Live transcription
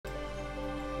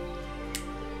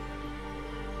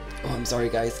Oh, I'm sorry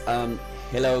guys.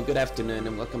 Hello, good afternoon,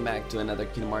 and welcome back to another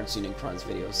Kingdom Hearts Union Cross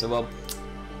video. So,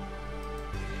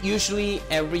 usually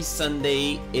every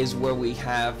Sunday is where we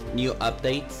have new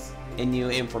updates and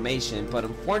new information, but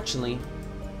unfortunately,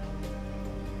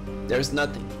 there's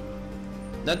nothing.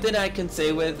 Nothing I can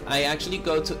say with. I actually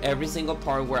go to every single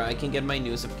part where I can get my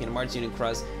news of Kingdom Hearts Union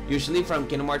Cross, usually from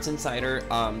Kingdom Hearts Insider,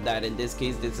 that in this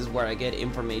case, this is where I get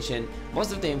information,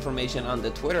 most of the information on the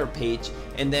Twitter page,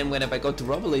 and then whenever I go to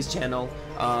Romuloid's channel,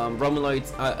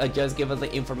 Romuloids just give us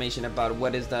the information about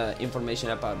what is the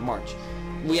information about March.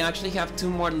 We actually have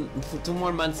two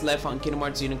more months left on Kingdom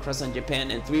Hearts Union Cross in Japan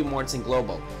and 3 more in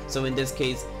Global. So in this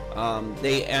case,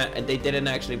 they didn't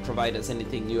actually provide us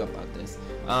anything new about this.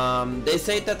 They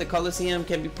say that the Coliseum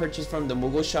can be purchased from the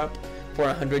Moogle shop for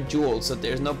 100 jewels, so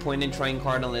there's no point in trying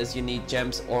hard unless you need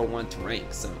gems or want to rank.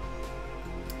 So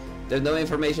there's no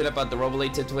information about the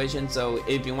Robolade situation, so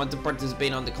if you want to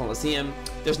participate on the Coliseum,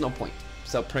 there's no point.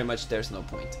 So pretty much there's no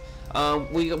point.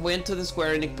 We went to the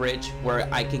Square Enix bridge where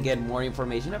I can get more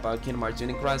information about Kingdom Hearts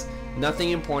Union Cross.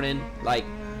 Nothing important, like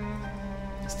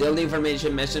still the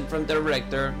information mentioned from the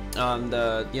director,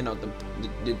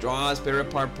 the draw spirit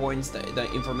part points, the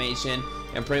information,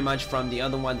 and pretty much from the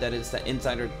other one that is the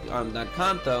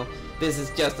insider.com. Though this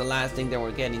is just the last thing that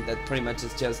we're getting. That pretty much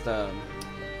is just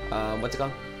what's it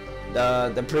called?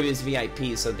 The previous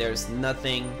VIP. So there's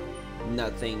nothing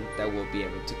that we'll be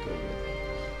able to go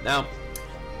with. Now,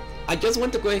 I just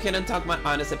want to go ahead and talk my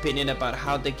honest opinion about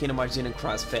how the Kingdom Hearts Union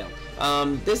Cross failed.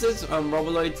 This is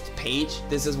Romuloid's page.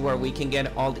 This is where we can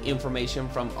get all the information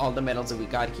from all the medals that we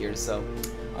got here. So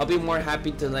I'll be more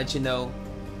happy to let you know.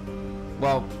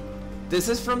 Well, this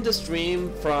is from the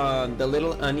stream from the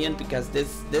Little Onion, because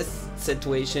this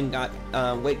situation got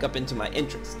wake up into my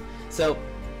interest. So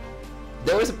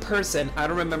there was a person, I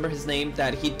don't remember his name,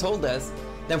 that he told us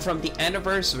that from the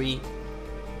anniversary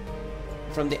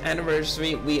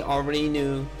we already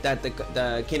knew that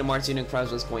the Kingdom Hearts Union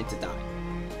Cross was going to die.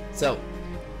 So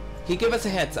he gave us a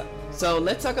heads up. So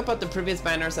let's talk about the previous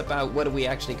banners, about what we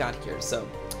actually got here. So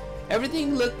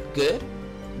everything looked good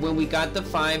when we got the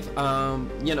 5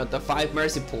 the 5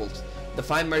 mercy pools. The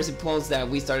 5 mercy pools that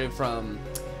we started from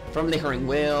the Herring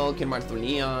Wheel, Kingdom Hearts 3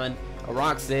 Leon,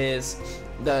 Roxas,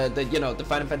 the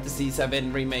Final Fantasy VII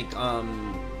remake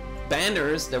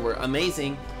banners that were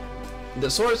amazing. The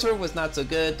Sorcerer was not so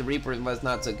good, the Reaper was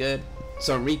not so good,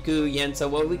 so Riku, Yensa,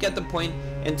 well, we got the point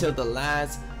until the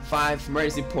last 5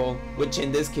 mercy pool, which in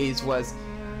this case was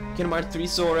Kingdom Hearts 3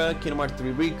 Sora, Kingdom Hearts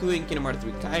 3 Riku, and Kingdom Hearts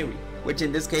 3 Kairi, which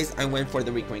in this case I went for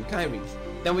the Riku and Kairi.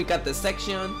 Then we got the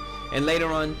section, and later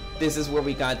on this is where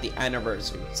we got the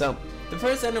anniversary. So the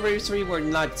first anniversary were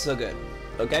not so good,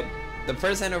 okay? The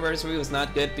first anniversary was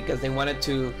not good because they wanted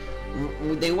to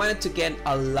get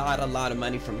a lot of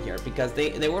money from here, because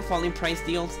they were falling price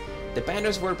deals, the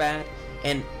banners were bad,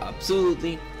 and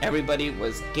absolutely everybody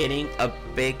was getting a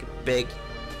big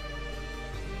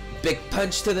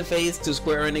punch to the face to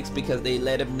Square Enix, because they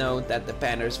let them know that the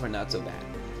banners were not so bad.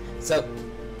 So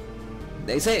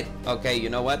they said, okay, you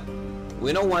know what,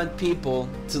 we don't want people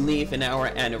to leave in our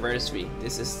anniversary.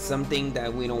 This is something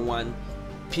that we don't want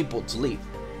people to leave.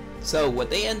 So what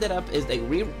they ended up is they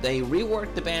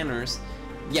reworked the banners.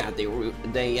 Yeah,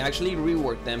 they actually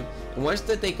reworked them. And once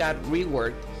that they got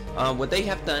reworked, what they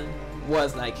have done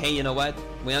was like, hey, you know what?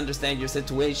 We understand your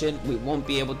situation. We won't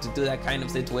be able to do that kind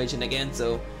of situation again.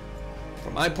 So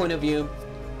from my point of view,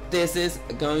 this is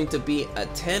going to be a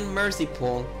 10 mercy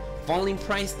pool, falling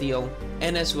price deal,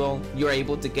 and as well, you're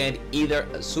able to get either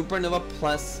a Supernova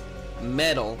Plus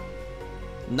medal,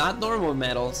 not normal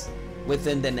medals,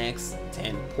 within the next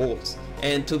 10 pools.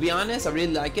 And to be honest, I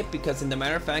really like it, because in the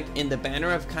matter of fact, in the banner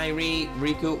of Kairi,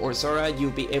 Riku, or Sora, you'll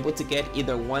be able to get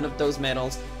either one of those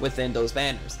medals within those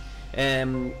banners.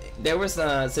 And there was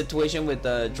a situation with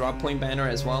the drop point banner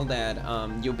as well, that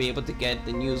you'll be able to get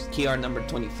the new key art number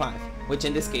 25, which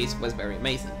in this case was very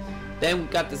amazing. Then we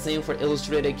got the same for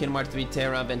Illustrated Kingdom Hearts 3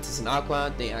 Terra, Ventus, and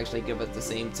Aqua. They actually give us the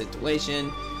same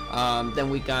situation.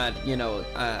 Then we got,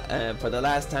 for the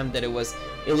last time, that it was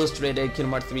Illustrated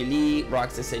Kingdom Hearts 3 Lee,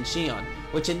 Roxas, and Xion,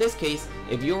 which in this case,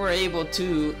 if you were able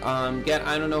to get,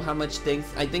 I don't know how much things,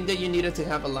 I think that you needed to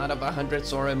have a lot of 100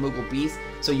 Sora and Moogle Beasts,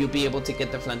 so you'll be able to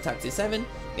get the Flantaxi 7,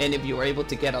 and if you were able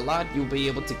to get a lot, you'll be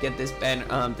able to get this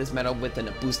this medal within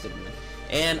a boosted one.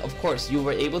 And of course, you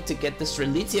were able to get the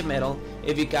Strelitzia medal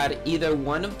if you got either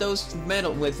one of those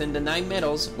medals within the 9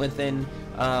 medals within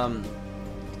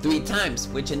 3 times,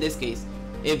 which in this case,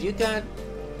 if you got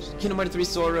Kingdom Hearts 3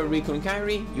 Sora, Riku, and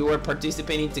Kairi, you were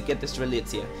participating to get the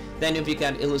Strelitzia. Then if you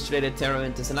got Illustrated Terra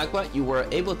and Tessellacqua, you were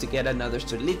able to get another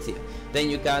Strelitzia. Then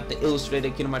you got the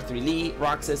Illustrated Kingdom Hearts 3 Lee,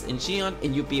 Roxas, and Xion,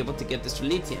 and you'd be able to get the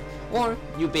Strelitzia. Or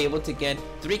you'd be able to get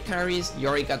 3 Kairis, you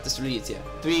already got the Strelitzia.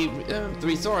 3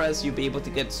 Zoras, you'd be able to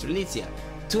get Strelitzia.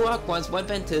 2 Aquas, 1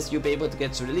 Ventus, you'll be able to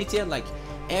get Strelitzia. Like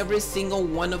every single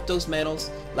one of those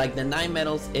medals, like the 9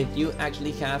 medals, if you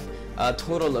actually have a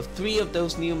total of 3 of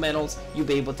those new medals, you'll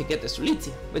be able to get the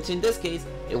Strelitzia, which in this case,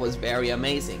 it was very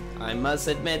amazing. I must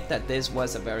admit that this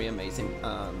was a very amazing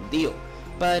deal.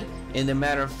 But in the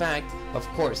matter of fact, of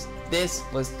course, this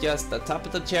was just the top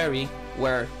of the cherry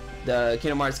where the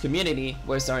Kingdom Hearts community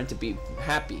was starting to be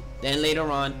happy. Then later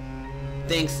on,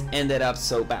 things ended up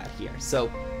so bad here.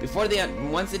 So before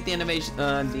once the animation,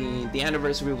 the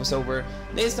anniversary was over,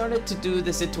 they started to do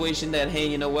the situation that, hey,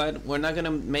 you know what, we're not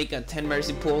gonna make a 10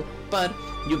 mercy pool, but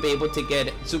you'll be able to get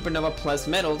Supernova plus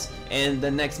medals and the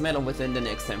next medal within the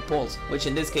next 10 pulls, which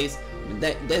in this case,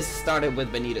 this started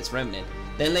with Benita's Remnant.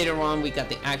 Then later on we got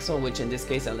the Axel, which in this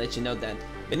case I'll let you know that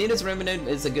Benita's Remnant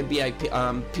is a good VIP,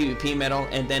 PvP medal,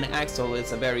 and then Axel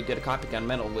is a very good copycat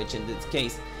medal, which in this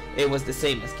case it was the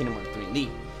same as Kingdom Hearts 3 Lee.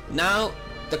 Now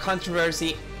the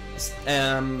controversy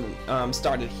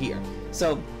started here.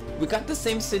 So we got the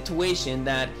same situation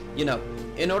that, you know,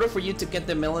 in order for you to get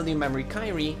the Melody Memory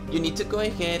Kairi, you need to go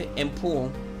ahead and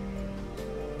pull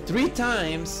 3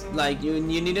 times, like you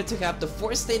needed to have the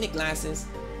 4 stained glasses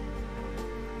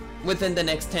within the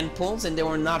next 10 pulls, and they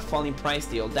were not falling price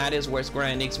deal. That is where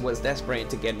Square Enix was desperate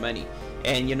to get money.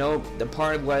 And you know, the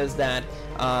part was that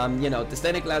you know, the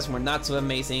static glass were not so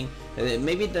amazing.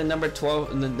 Maybe the number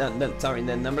 12,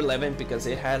 the number 11, because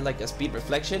it had like a speed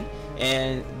reflection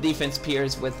and defense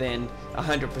pierce within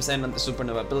 100% on the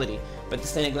supernova ability. But the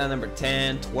static glass number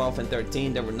 10, 12, and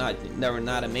 13, they were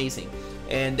not amazing.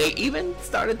 And they even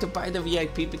started to buy the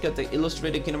VIP because the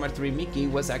Illustrated Kingdom Hearts 3 Mickey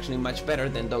was actually much better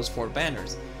than those 4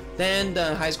 banners. Then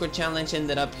the high score challenge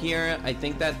ended up here. I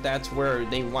think that that's where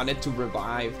they wanted to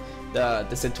revive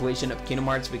the situation of Kingdom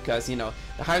Hearts, because, you know,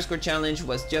 the high score challenge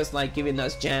was just like giving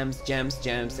us gems,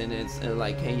 and it's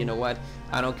like, hey, you know what,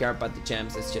 I don't care about the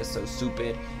gems, it's just so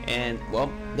stupid. And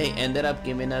well, they ended up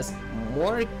giving us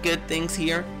more good things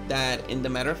here that, in the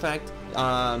matter of fact,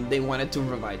 they wanted to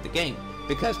revive the game,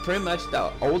 because pretty much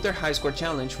the older high score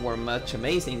challenge were much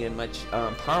amazing and much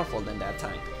powerful than that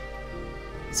time.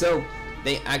 So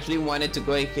they actually wanted to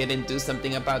go ahead and do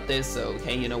something about this. So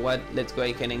hey, you know what, let's go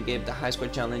ahead and give the high score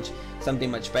challenge something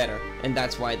much better, and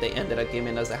that's why they ended up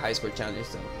giving us the high score challenge.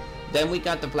 So then we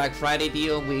got the Black Friday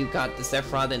deal, we got the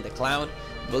Sephiroth and the Cloud.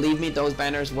 Believe me, those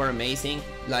banners were amazing.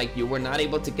 Like, you were not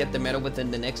able to get the medal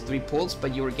within the next 3 pulls,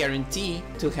 but you were guaranteed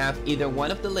to have either one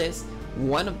of the lists,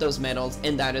 one of those medals,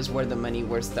 and that is where the money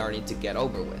was starting to get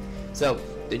over with. So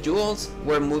the jewels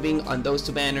were moving on those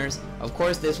 2 banners. Of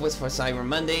course, this was for Cyber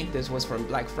Monday, this was from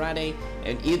Black Friday,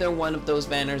 and either one of those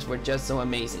banners were just so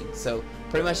amazing. So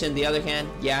pretty much, on the other hand,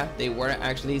 yeah, they were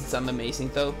actually some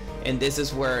amazing though, and this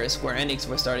is where Square Enix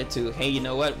was started to, hey, you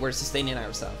know what, we're sustaining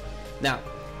ourselves. Now,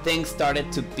 things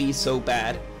started to be so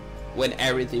bad when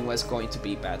everything was going to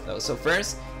be bad though. So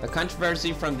first, the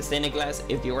controversy from the stained glass.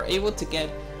 If you were able to get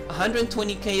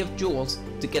 120k of jewels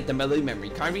to get the Melody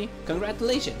Memory Kairi,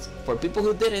 congratulations. For people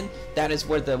who didn't, that is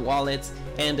where the wallets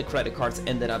and the credit cards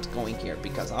ended up going here,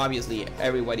 because obviously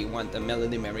everybody wanted the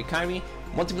Melody Memory Kairi.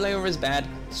 Multiplayer was bad,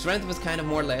 strength was kind of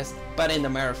more or less, but in the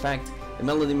matter of fact, the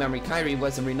Melody Memory Kairi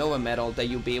was a Renova medal that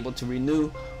you'll be able to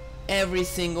renew every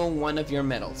single one of your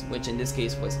medals, which in this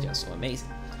case was just so amazing.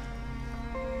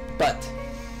 But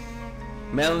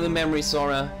Melody Memory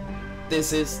Sora,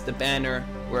 this is the banner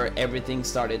where everything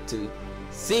started to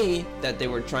see that they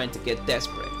were trying to get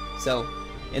desperate. So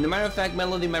in the matter of fact,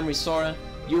 Melody Memory Sora,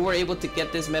 you were able to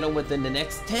get this medal within the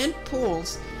next 10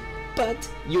 pulls, but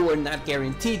you were not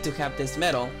guaranteed to have this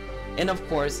medal. And of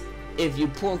course, if you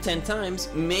pull 10 times,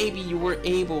 maybe you were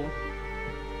able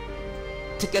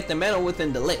to get the medal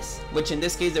within the list, which in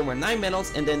this case there were 9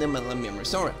 medals and then the Melody Memory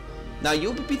Sora. Now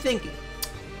you would be thinking,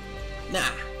 nah,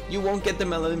 you won't get the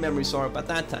Melody Memory Sora by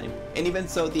that time. And even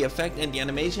so, the effect and the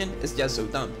animation is just so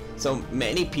dumb. So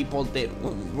many people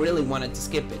really wanted to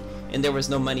skip it, and there was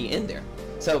no money in there.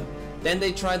 So then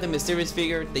they tried the Mysterious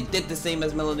Figure. They did the same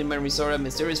as Melody Memory Sora.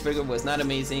 Mysterious Figure was not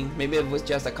amazing. Maybe it was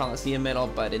just a Coliseum medal,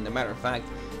 but in the matter of fact,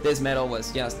 this medal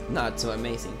was just not so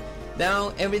amazing.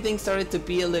 Now everything started to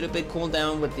be a little bit cooled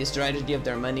down with the strategy of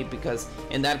their money, because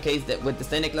in that case, that with the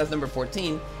stained glass number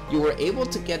 14, you were able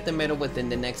to get the medal within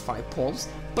the next 5 pulls,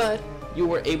 but you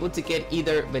were able to get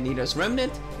either Benito's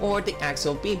Remnant or the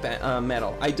Axel B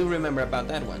medal. I do remember about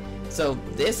that one. So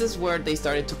this is where they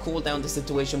started to cool down the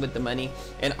situation with the money,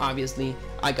 and obviously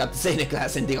I got the Santa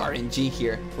Claus and the RNG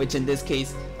here, which in this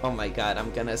case, oh my god,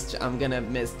 I'm gonna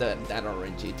miss that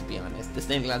RNG, to be honest. The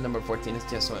Santa Claus number 14 is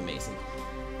just so amazing.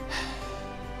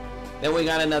 Then we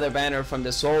got another banner from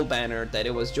the Soul banner that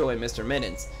it was Joe and Mr.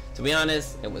 Mittens. To be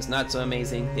honest, it was not so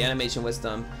amazing. The animation was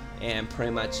dumb, and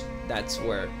pretty much that's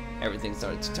where everything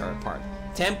started to tear apart.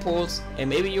 10 pulls, and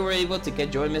maybe you were able to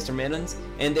get Joy and Mr. Mittens,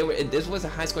 and this was a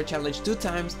high score challenge 2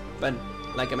 times, but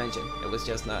like I mentioned, it was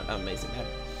just not an amazing banner.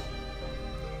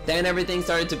 Then everything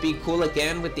started to be cool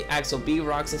again with the Axel B,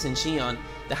 Roxas, and Xion,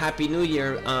 the Happy New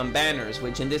Year banners,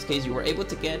 which in this case you were able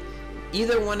to get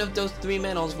either one of those 3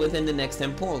 medals within the next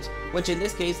 10 pulls, which in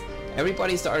this case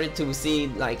everybody started to see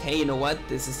like, hey, you know what,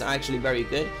 this is actually very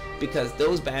good, because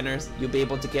those banners you'll be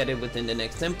able to get it within the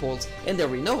next 10 pulls, and they're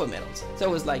Renova medals. So it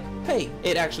was like, hey,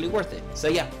 it actually worth it. So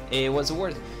yeah, it was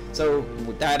worth it. So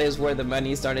that is where the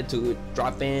money started to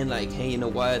drop in, like, hey, you know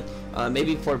what,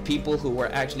 maybe for people who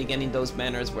were actually getting those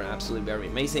banners were absolutely very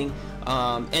amazing.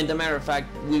 And the matter of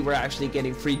fact, we were actually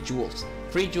getting free jewels.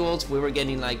 Free jewels, we were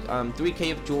getting like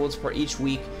 3k of jewels for each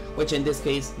week, which in this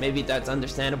case, maybe that's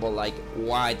understandable, like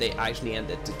why they actually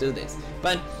ended to do this.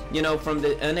 But you know, from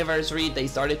the anniversary, they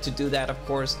started to do that, of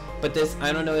course. But this,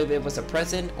 I don't know if it was a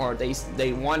present or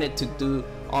they wanted to do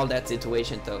all that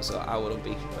situation though. So I wouldn't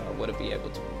be able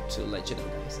to let you know,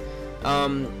 guys.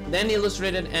 Then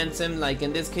illustrated Ansem, like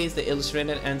in this case, the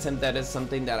illustrated Ansem, that is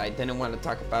something that I didn't want to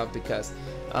talk about because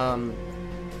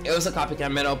it was a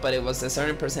copycat medal, but it was a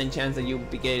certain % chance that you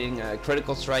would be getting a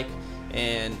critical strike,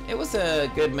 and it was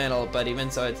a good medal, but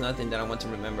even so, it's nothing that I want to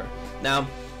remember. Now,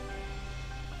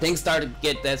 things started to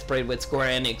get desperate with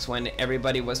Square Enix when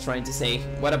everybody was trying to say,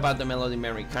 what about the Melody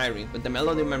Memory Kyrie? With the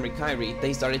Melody Memory Kyrie,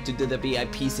 they started to do the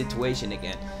VIP situation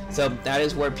again. So that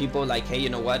is where people like, hey, you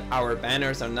know what, our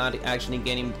banners are not actually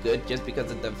getting good just because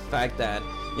of the fact that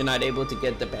you're not able to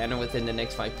get the banner within the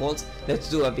next 5 pulls. Let's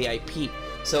do a VIP.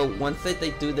 So once that they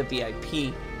do the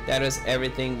VIP, that is,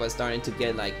 everything was starting to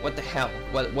get like, what the hell,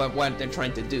 what they're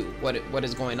trying to do, what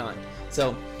is going on.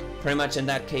 So pretty much in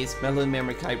that case, Melody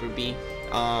Memory Kyber B,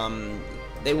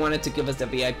 they wanted to give us the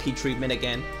VIP treatment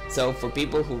again. So for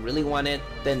people who really want it,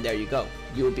 then there you go,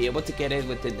 you will be able to get it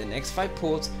within the next 5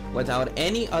 pulls without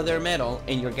any other medal,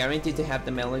 and you're guaranteed to have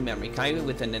the Melody Memory Kyber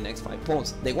within the next 5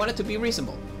 pulls. They want it to be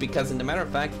reasonable, because in the matter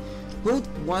of fact, who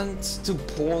wants to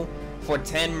pull for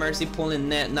 10 mercy pull and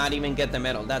not even get the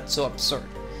medal? That's so absurd.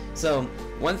 So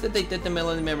once that they did the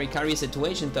Melody Memory Kyrie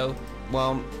situation though,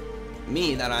 well,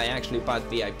 me that I actually bought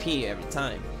VIP every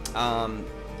time,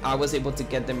 I was able to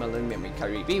get the Melody Memory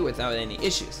Kyrie B without any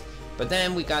issues. But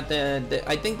then we got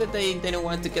I think that they didn't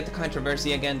want to get the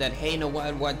controversy again that, hey, you know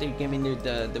what, they're giving you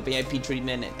the VIP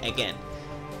treatment again.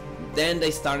 Then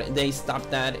they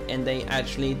stopped that, and they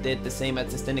actually did the same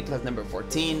as the Santa Claus number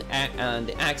 14 and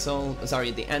the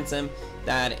the Ansem,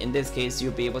 that in this case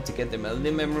you'll be able to get the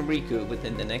Melody Memory Riku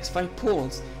within the next 5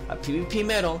 pulls, a PvP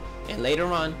medal, and later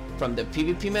on from the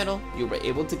PvP medal you were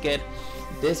able to get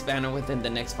this banner within the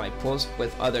next 5 pulls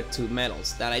with other 2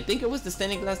 medals. That I think it was the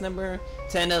Santa Claus number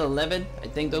 10 and 11. I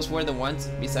think those were the ones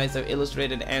besides the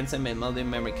illustrated Ansem and Melody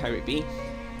Memory Kyrie B.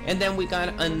 And then we got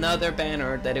another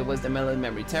banner that it was the Melody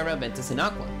Memory Terra, Ventus, and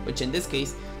Aqua, which in this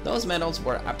case, those medals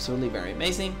were absolutely very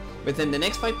amazing. Within the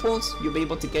next 5 pulls, you'll be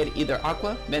able to get either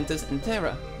Aqua, Ventus, and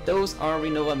Terra. Those are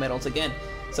Renova medals again.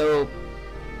 So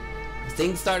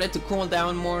things started to cool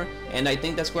down more, and I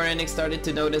think that Square Enix started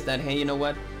to notice that, hey, you know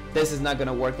what, this is not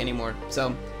gonna work anymore.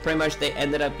 So pretty much they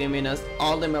ended up giving us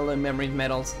all the Melody Memory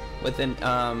medals within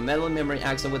Melody Memory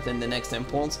Axel within the next 10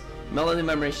 pulls, Melody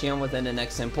Memory Xion within the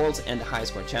next 10 pulls, and the high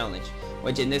score challenge,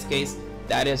 which in this case,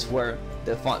 that is where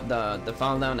the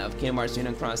fall down of Kingdom Hearts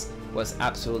Union Cross was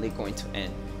absolutely going to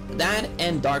end. That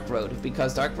and Dark Road,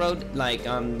 because Dark Road, like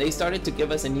they started to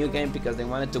give us a new game because they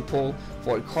wanted to pull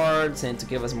 4 cards and to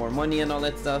give us more money and all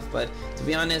that stuff. But to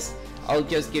be honest, I'll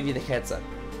just give you the heads up.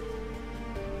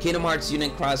 Kingdom Hearts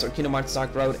Union Cross or Kingdom Hearts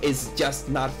Dark Road is just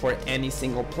not for any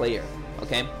single player,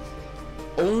 okay?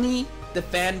 Only the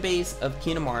fan base of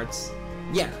Kingdom Hearts,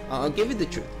 yeah, I'll give you the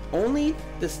truth. Only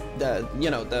the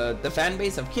fan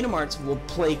base of Kingdom Hearts will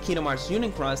play Kingdom Hearts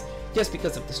Union Cross just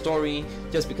because of the story,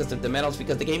 just because of the medals,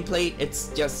 because the gameplay, it's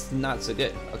just not so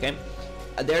good, okay?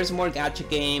 There's more gacha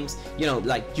games, you know,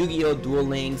 like Yu-Gi-Oh! Duel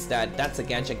Links, that's a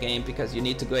gacha game because you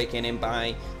need to go again and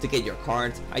buy to get your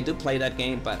cards. I do play that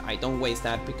game, but I don't waste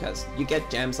that because you get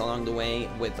gems along the way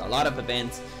with a lot of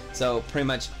events. So pretty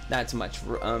much that's much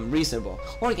reasonable.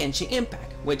 Or Genshin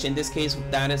Impact, which in this case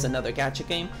that is another gacha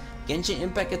game. Genshin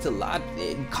Impact, it's a lot,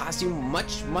 it costs you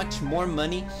much more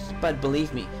money, but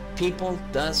believe me, people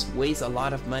does waste a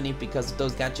lot of money because of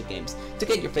those gacha games. To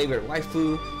get your favorite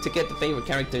waifu, to get the favorite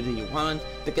character that you want,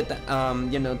 to get the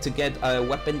you know, to get a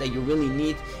weapon that you really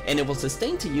need, and it will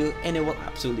sustain to you, and it will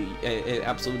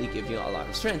absolutely give you a lot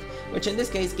of strength. Which in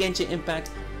this case, Genshin Impact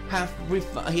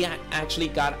he actually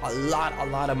got a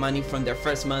lot of money from their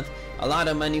first month, a lot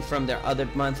of money from their other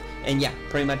month, and yeah,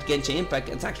 pretty much Genshin Impact,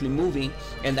 it's actually moving,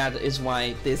 and that is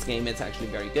why this game is actually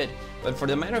very good. But for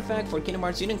the matter of fact, for Kingdom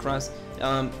Hearts Union Cross,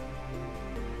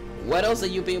 what else are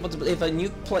you be able to, if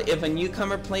a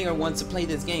newcomer player wants to play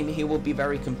this game, he will be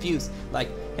very confused, like,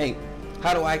 hey,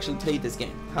 how do I actually play this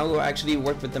game? How do I actually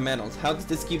work with the medals? How does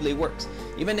this Keyblade works?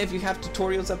 Even if you have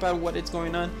tutorials about what is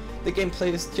going on, the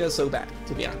gameplay is just so bad,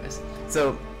 to be honest.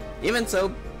 So, even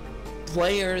so,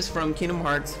 players from Kingdom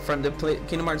Hearts, from the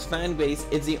Kingdom Hearts fan base,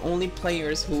 is the only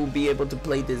players who will be able to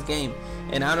play this game.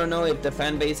 And I don't know if the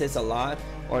fan base is a lot,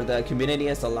 or the community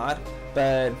is a lot,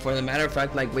 but for the matter of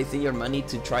fact, like wasting your money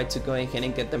to try to go ahead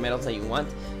and get the medals that you want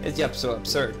is just so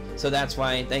absurd. So that's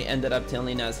why they ended up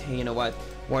telling us, hey, you know what,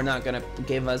 we're not gonna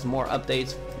give us more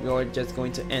updates, we're just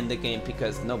going to end the game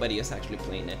because nobody is actually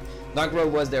playing it. Dark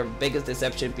Road was their biggest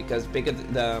deception because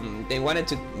they wanted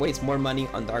to waste more money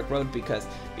on Dark Road, because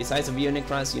besides of Union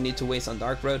Cross, you need to waste on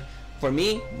Dark Road. For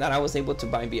me, that I was able to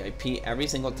buy VIP every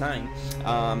single time,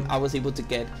 I was able to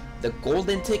get the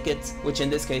golden tickets, which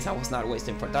in this case I was not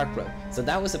wasting for Dark Road. So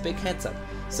that was a big heads up.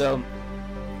 So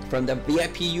from the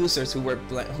VIP users who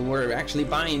were actually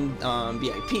buying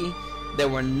VIP, they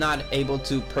were not able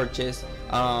to purchase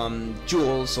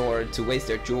jewels or to waste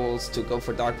their jewels to go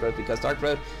for Dark Road, because Dark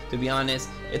Road, to be honest,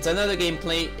 it's another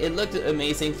gameplay. It looked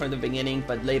amazing from the beginning,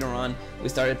 but later on we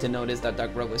started to notice that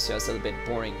Dark Road was just a little bit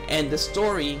boring. And the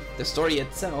story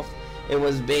itself, it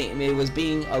was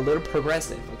being a little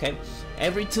progressive. Okay,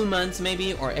 every 2 months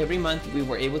maybe, or every month, we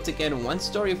were able to get one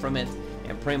story from it,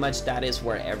 and pretty much that is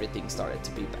where everything started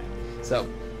to be bad. So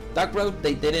Dark Road,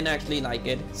 they didn't actually like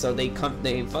it, so they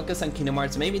focused on Kingdom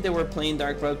Hearts. Maybe they were playing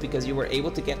Dark Road because you were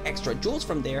able to get extra jewels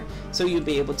from there, so you'd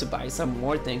be able to buy some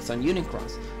more things on Union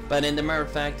Cross. But in the matter of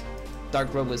fact,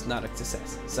 Dark Road was not a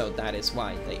success, so that is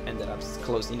why they ended up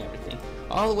closing everything.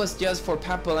 All was just for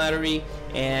popularity,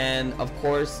 and of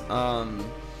course,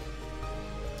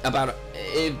 about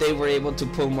if they were able to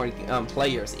pull more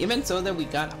players. Even so, that we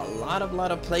got a lot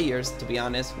of players, to be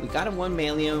honest. We got 1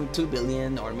 million, 2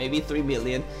 billion, or maybe 3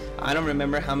 billion. I don't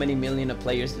remember how many million of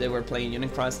players they were playing Union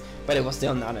Cross, but it was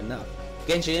still not enough.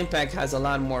 Genshin Impact has a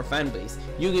lot more fan base.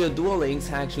 Yu-Gi-Oh! Duel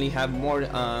Links actually have more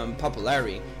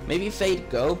popularity. Maybe Fate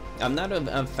Go. I'm not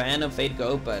a fan of Fate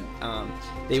Go, but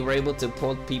they were able to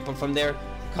pull people from there.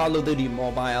 Call of Duty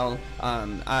Mobile,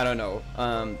 I don't know,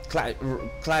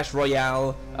 Clash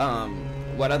Royale,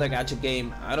 what other gacha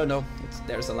game, I don't know.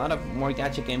 There's a lot of more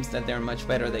gacha games that they're much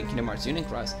better than Kingdom Hearts Union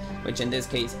Cross, which in this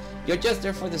case, you're just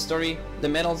there for the story. The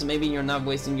medals, maybe you're not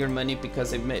wasting your money,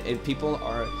 because if people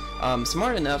are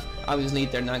smart enough, obviously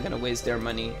they're not gonna waste their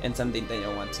money in something they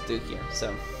don't want to do here.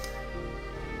 So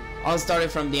all started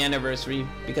from the anniversary,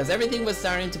 because everything was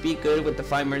starting to be good with the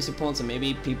 5 mercy pulls, and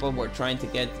maybe people were trying to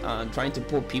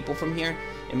pull people from here,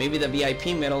 and maybe the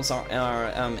VIP medals are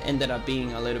ended up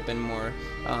being a little bit more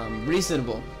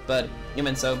reasonable. But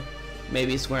even so,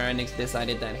 maybe Square Enix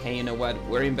decided that, hey, you know what,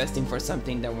 we're investing for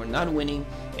something that we're not winning,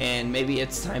 and maybe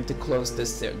it's time to close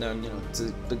this,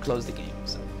 to close the game.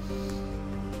 So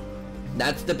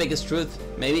that's the biggest truth.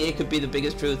 Maybe it could be the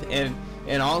biggest truth.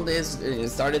 And all this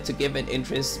started to give it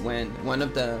interest when one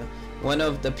of the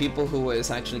people who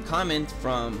was actually comment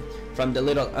from the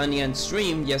Little Onion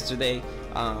stream yesterday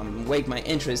waked my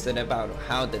interest about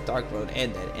how the Dark Road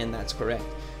ended, and that's correct.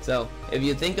 So if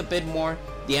you think a bit more,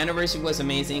 the anniversary was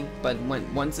amazing, but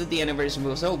once the anniversary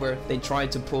was over, they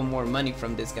tried to pull more money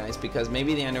from these guys, because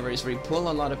maybe the anniversary pulled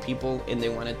a lot of people and they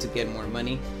wanted to get more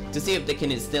money to see if they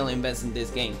can still invest in this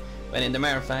game. But in the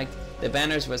matter of fact, the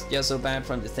banners was just so bad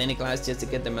from the stained glass just to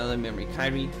get the Melody Memory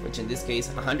Kyrie, which in this case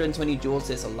 120 jewels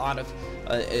is a lot of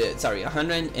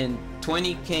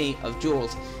 120k of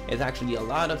jewels is actually a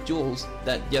lot of jewels,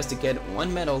 that just to get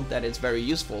 1 medal that is very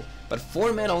useful, but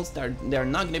 4 medals that they're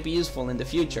not going to be useful in the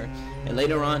future. And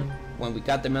later on, when we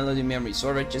got the Melody Memory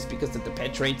Sword, just because of the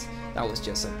pet traits, that was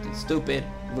just something stupid.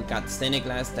 We got the stained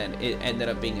glass, that it ended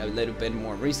up being a little bit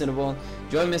more reasonable.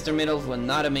 Joy Mr. Medals was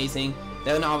not amazing.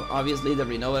 Then obviously the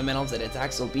Renova medals, that it's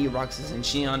Axel B, Roxas, and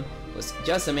Shion, was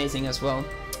just amazing as well.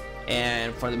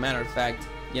 And for the matter of fact,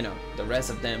 you know, the rest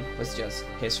of them was just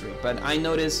history. But I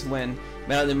noticed when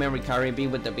Melody Memory Carry be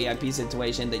with the VIP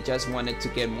situation, they just wanted to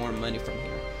get more money from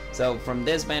here. So from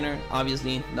this banner,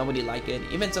 obviously nobody liked it,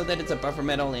 even so that it's a buffer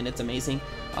medal and it's amazing.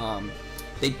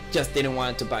 They just didn't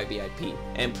want to buy VIP.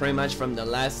 And pretty much from the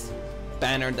last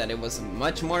banner that it was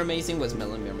much more amazing was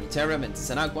Melody Memory Terra, Ventus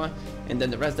and Aqua, and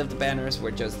then the rest of the banners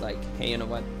were just like, hey, you know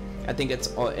what? I think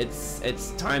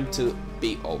it's time to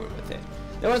be over with it.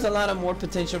 There was a lot of more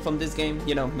potential from this game,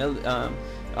 you know,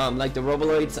 like the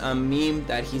Roboloids meme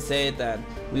that he said that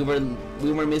we were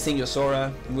missing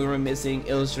Yosora, we were missing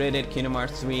Illustrated, Kingdom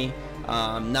Hearts 3,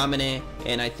 Namine,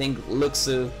 and I think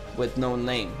Luxu with no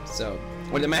name. So,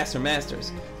 or the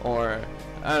Masters, or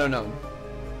I don't know,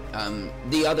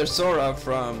 the other Sora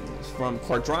from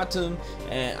Quadratum,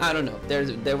 and I don't know.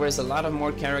 There was a lot of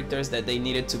more characters that they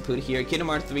needed to put here. Kingdom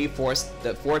Hearts 3 forced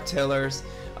the 4 Tailors,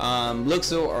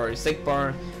 Luxu or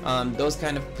Sigbar, those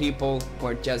kind of people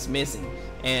were just missing,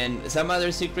 and some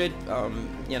other secret,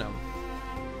 you know,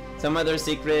 some other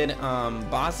secret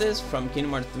bosses from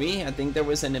Kingdom Hearts 3. I think there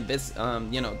was an abyss,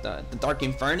 you know, the Dark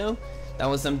Inferno. That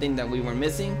was something that we were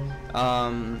missing.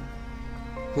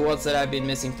 Who else that I've been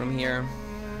missing from here?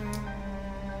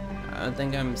 I don't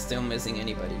think I'm still missing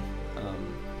anybody.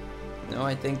 No,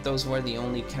 I think those were the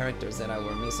only characters that I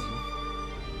were missing.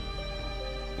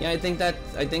 Yeah, I think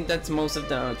that's most of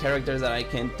the characters that I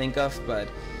can think of. But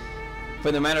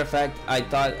for the matter of fact, I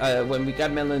thought when we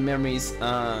got Melody Memories,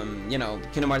 you know,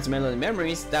 Kingdom Hearts Melody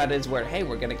Memories, that is where, hey,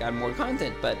 we're gonna get more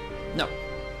content. But no,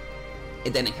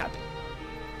 it didn't happen.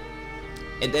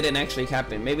 It didn't actually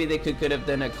happen. Maybe they could have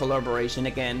done a collaboration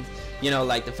again, you know,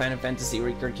 like the Final Fantasy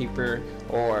Record Keeper,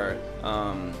 or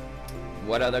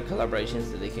what other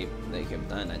collaborations did they have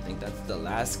done? I think that's the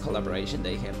last collaboration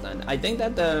they have done. I think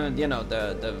that the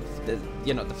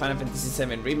Final Fantasy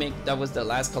VII Remake, that was the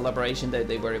last collaboration that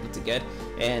they were able to get.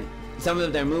 And some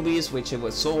of their movies, which it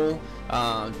was Soul,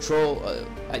 Troll,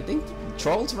 I think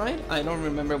Trolls, right? I don't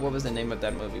remember what was the name of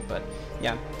that movie, but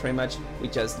yeah, pretty much we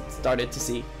just started to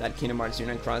see that Kingdom Hearts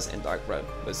Union Cross and Dark Road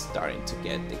was starting to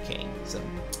get decaying.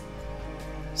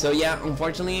 So yeah,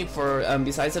 unfortunately, for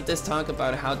besides of this talk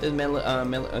about how did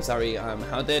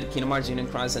how did Kingdom Hearts Union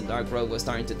Cross and Dark Road was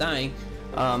starting to die,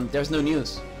 there's no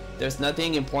news. There's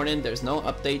nothing important. There's no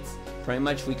updates. Pretty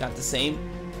much we got the same.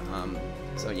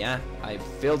 So yeah, I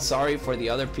feel sorry for the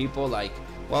other people. Like,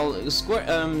 well,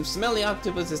 Smelly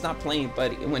Octopus is not playing,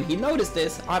 but when he noticed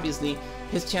this, obviously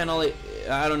his channel,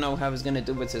 I don't know how he's gonna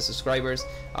do with his subscribers.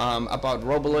 About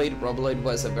Roboloid. Roboloid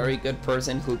was a very good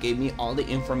person who gave me all the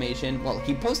information. Well,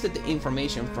 he posted the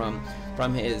information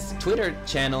from his Twitter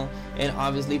channel, and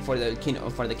obviously for the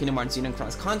Kingdom Hearts Union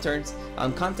Cross contents,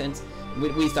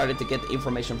 we started to get the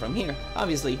information from here.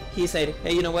 Obviously, he said,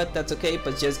 hey, you know what? That's okay,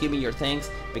 but just give me your thanks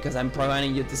because I'm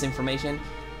providing you this information.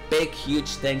 Big, huge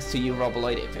thanks to you,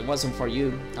 Roboloid. If it wasn't for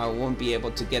you, I won't be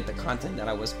able to get the content that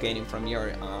I was getting from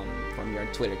your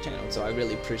Twitter channel. So I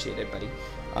really appreciate it, buddy.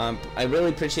 I really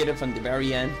appreciate it from the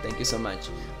very end. Thank you so much.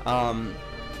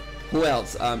 Who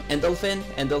else? Endolphin.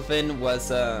 Endolphin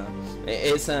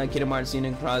is a Kingdom Hearts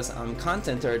Union Cross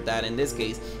contenter that, in this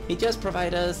case, he just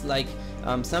provided us like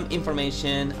some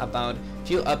information about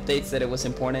few updates that it was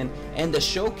important, and the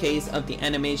showcase of the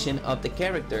animation of the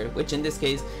character, which in this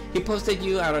case he posted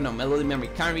you, I don't know, Melody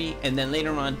Memory Carry, and then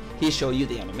later on he showed you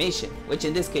the animation, which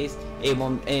in this case it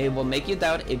will make you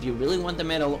doubt if you really want the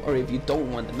medal or if you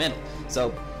don't want the medal.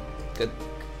 So good.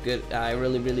 I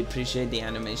really appreciate the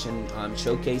animation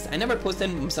showcase. I never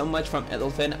posted so much from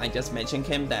Endolphin. I just mentioned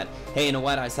him that, hey, you know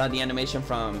what, I saw the animation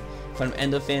from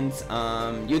Endolphin's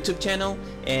YouTube channel,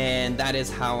 and that is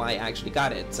how I actually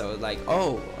got it. So like,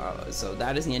 oh, so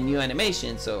that is a new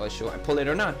animation, so should I pull it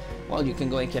or not? Well, you can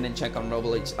go ahead and check on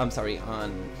Roboloid, I'm sorry,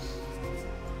 on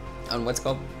what's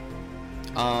called,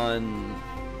 on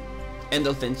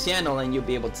Endolphin's channel, and you'll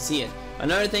be able to see it.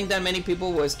 Another thing that many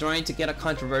people was trying to get a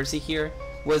controversy here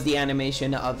was the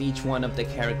animation of each one of the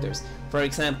characters. For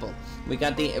example, we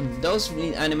got those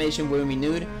animation were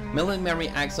renewed. Melody Memory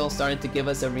Axel started to give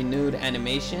us a renewed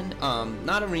animation.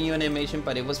 Not a renewed animation,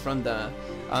 but it was from the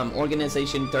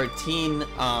Organization 13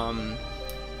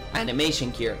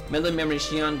 animation here. Melody Memory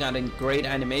Xion got a great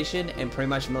animation, and pretty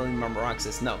much Melody Memory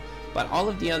Roxas, no. But all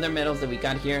of the other medals that we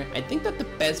got here, I think that the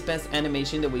best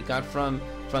animation that we got from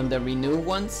the renewed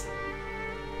ones,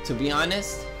 to be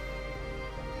honest,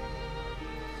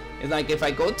 it's like if I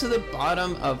go to the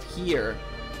bottom of here,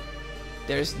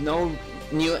 there's no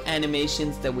new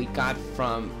animations that we got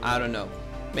from, I don't know,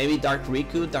 maybe Dark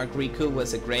Riku. Dark Riku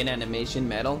was a great animation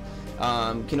medal.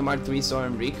 Kingdom Hearts 3 Sora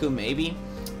and Riku, maybe.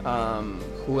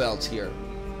 Who else here?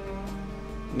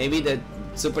 Maybe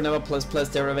Supernova Plus Plus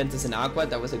Terra Ventus and Aqua,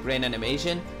 that was a great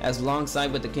animation, as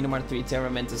alongside with the Kingdom Hearts 3 Terra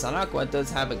Ventus and Aqua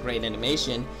does have a great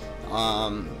animation.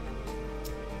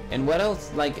 And what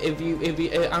else? Like if you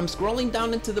I'm scrolling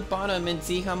down into the bottom and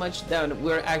see how much that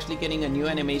we're actually getting a new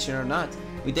animation or not.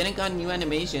 We didn't got new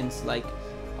animations. Like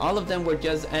all of them were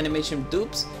just animation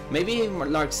dupes. Maybe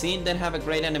Larxene didn't have a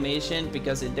great animation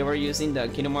because they were using the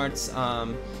Kingdom Hearts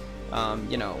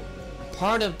you know,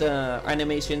 part of the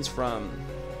animations from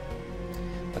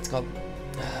what's called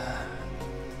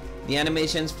the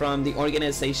animations from the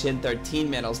Organization 13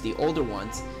 medals, the older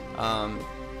ones.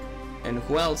 And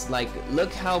who else? Like,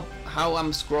 look how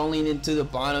I'm scrolling into the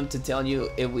bottom to tell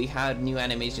you if we had new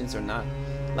animations or not.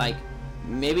 Like,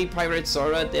 maybe Pirate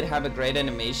Sora did have a great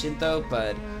animation though,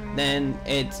 but then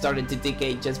it started to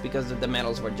decay just because of the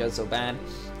medals were just so bad.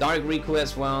 Dark Riku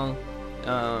as well.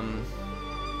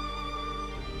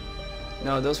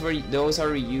 No, those are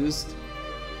reused.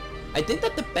 I think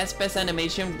that the best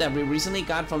animation that we recently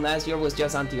got from last year was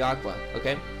just Anti-Aqua,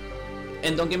 okay?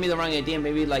 And don't give me the wrong idea,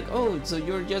 maybe like, oh, so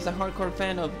you're just a hardcore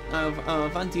fan of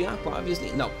Anti-Aqua,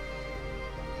 obviously. No.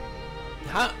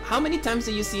 How many times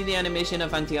do you see the animation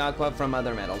of Anti-Aqua from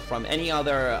other medals, from any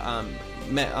other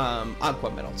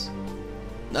Aqua medals?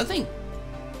 Nothing.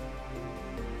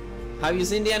 Have you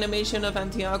seen the animation of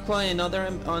Anti-Aqua in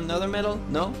another medal?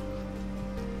 No.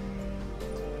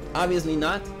 Obviously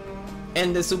not.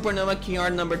 And the Supernova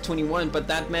QR number 21, but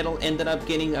that medal ended up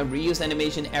getting a reuse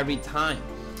animation every time.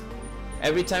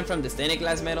 Every time from the Stained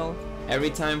Glass medal, every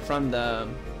time from the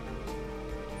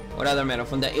what other medal?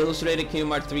 From the Illustrated Kingdom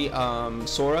Hearts 3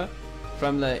 Sora,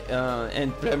 from the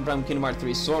and from Kingdom Hearts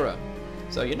 3 Sora.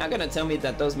 So you're not gonna tell me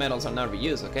that those medals are not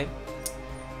reused, okay?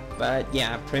 But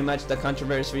yeah, pretty much the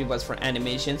controversy was for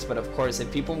animations. But of course,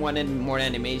 if people wanted more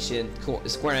animation,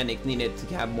 Square Enix needed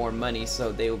to have more money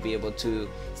so they will be able to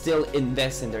still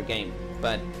invest in their game.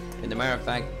 But in the matter of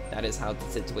fact, that is how the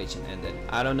situation ended.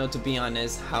 I don't know, to be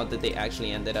honest, how did they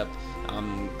actually ended up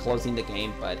closing the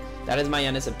game, but that is my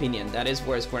honest opinion. That is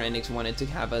where Square Enix wanted to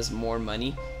have us more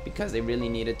money because they really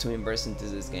needed to invest into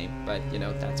this game. But you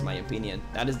know, that's my opinion.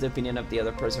 That is the opinion of the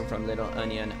other person from Little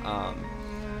Onion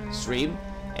stream.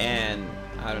 And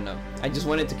I don't know, I just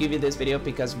wanted to give you this video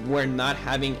because we're not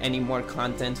having any more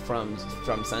content from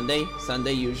Sunday.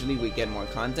 Sunday usually we get more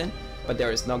content, but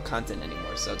there is no content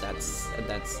anymore. So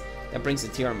that brings a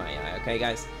tear in my eye. Okay,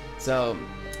 guys. So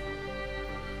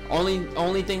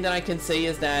only thing that I can say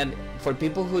is that for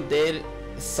people who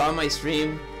saw my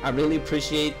stream, I really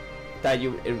appreciate that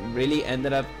you really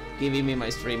ended up giving me my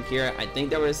stream here. I think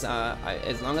there was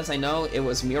as long as I know, it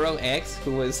was Miro X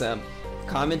who was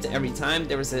comment every time.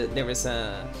 There was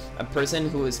a person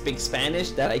who speaks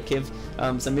Spanish that I give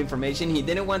some information. He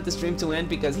didn't want the stream to end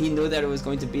because he knew that it was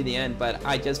going to be the end, but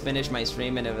I just finished my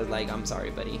stream and it was like, I'm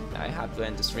sorry buddy, I have to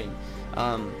end the stream.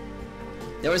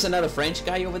 There was another French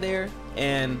guy over there,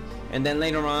 and then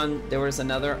later on there was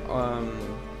another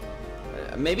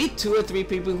maybe 2 or 3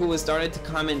 people who started to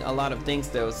comment a lot of things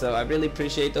though, so I really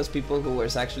appreciate those people who were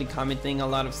actually commenting a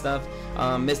lot of stuff.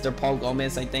 Mr. Paul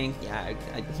Gomez, I think, yeah,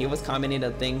 he was commenting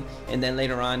a thing, and then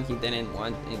later on he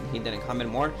didn't comment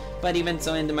more. But even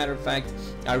so, in the matter of fact,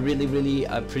 I really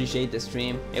appreciate the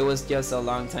stream. It was just a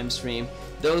long time stream.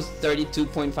 Those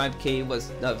 32.5k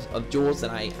was of jewels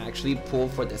that I actually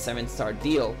pulled for the 7-star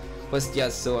deal was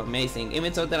just so amazing.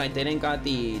 Even so that I didn't got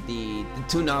the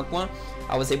Toon Aqua,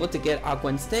 I was able to get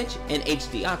Aqua and Stitch and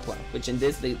HD Aqua, which in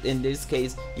this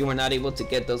case you were not able to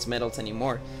get those medals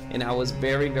anymore. And I was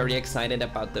very excited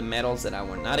about the medals that I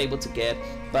were not able to get,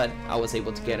 but I was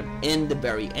able to get them in the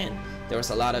very end. There was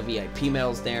a lot of VIP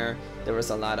medals there. There was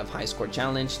a lot of high score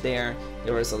challenge there.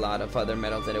 There was a lot of other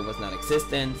medals that it was not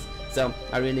existent. So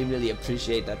I really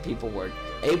appreciate that people were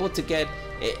able to get,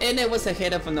 and it was a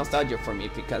hit of nostalgia for me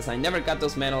because I never got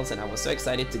those medals, and I was so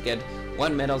excited to get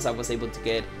what medals I was able to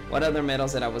get, what other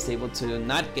medals that I was able to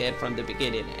not get from the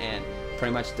beginning, and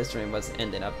pretty much the stream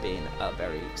ended up being a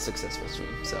very successful stream.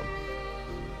 So,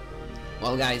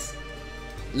 well guys,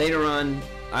 later on,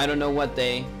 I don't know what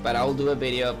day, but I'll do a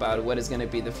video about what is going to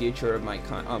be the future of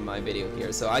my video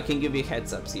here, so I can give you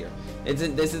heads ups here.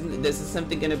 This is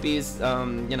something going to be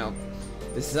you know,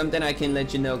 this is something I can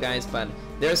let you know, guys. But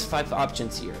there's 5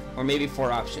 options here, or maybe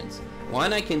 4 options.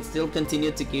 One, I can still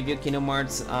continue to give you Kingdom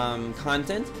Hearts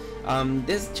content.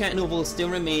 This channel will still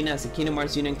remain as a Kingdom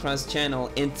Hearts Union Cross channel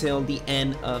until the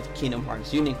end of Kingdom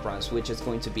Hearts Union Cross, which is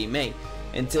going to be May,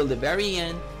 until the very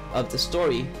end of the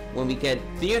story. When we get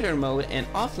theater mode and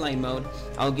offline mode,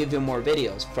 I'll give you more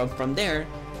videos. From there,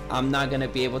 I'm not gonna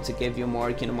be able to give you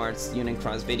more Kingdom Hearts Union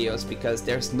Cross videos because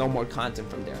there's no more content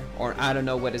from there, or I don't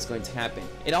know what is going to happen.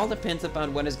 It all depends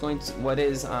upon what is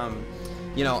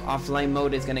you know, offline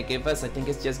mode is gonna give us. I think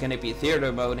it's just gonna be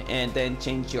theater mode, and then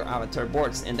change your avatar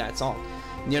boards, and that's all.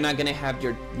 You're not gonna have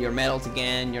your medals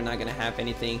again. You're not gonna have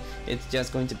anything. It's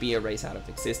just going to be erased out of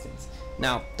existence.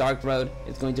 Now, Dark Road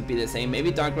is going to be the same.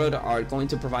 Maybe Dark Road are going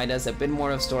to provide us a bit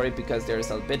more of story, because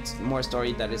there's a bit more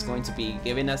story that is going to be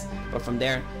given us, but from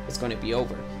there it's going to be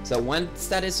over. So once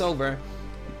that is over,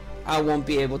 I won't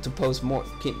be able to post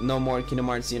no more Kingdom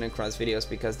Hearts Union Cross videos,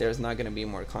 because there's not going to be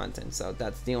more content. So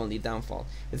that's the only downfall.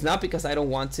 It's not because I don't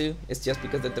want to, it's just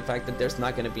because of the fact that there's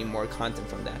not going to be more content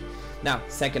from that. Now,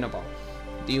 second of all,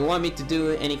 do you want me to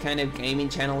do any kind of gaming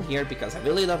channel here? Because I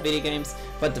really love video games,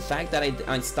 but the fact that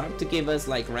I stopped to give us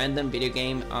like random video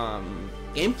game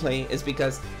gameplay is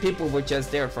because people were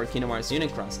just there for Kingdom Hearts Union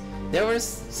Cross. There was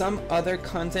some other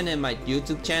content in my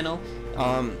YouTube channel.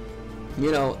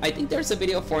 You know, I think there's a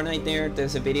video of Fortnite there.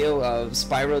 There's a video of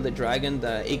Spyro the Dragon,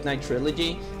 the Ignite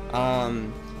trilogy.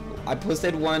 I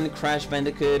posted one Crash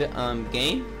Bandicoot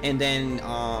game, and then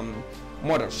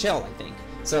Mortal Shell, I think.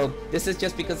 So this is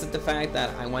just because of the fact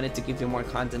that I wanted to give you more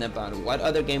content about what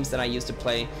other games that I used to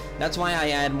play. That's why I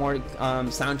add more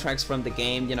soundtracks from the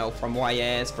game, you know, from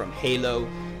YS, from Halo,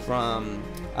 from,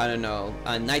 I don't know,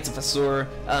 Knights of Azure.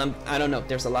 I don't know,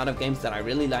 there's a lot of games that I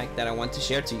really like that I want to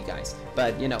share to you guys.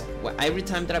 But you know, every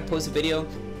time that I post a video,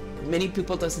 many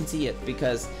people doesn't see it,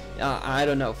 because I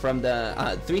don't know, from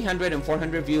the 300 and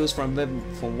 400 views from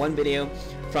one video,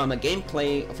 from a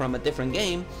gameplay from a different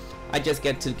game, I just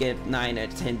get 9 or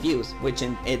 10 views, which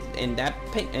in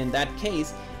that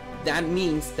case, that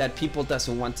means that people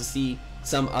doesn't want to see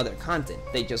some other content.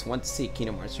 They just want to see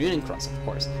Kingdom Hearts Union Cross, of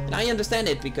course. And I understand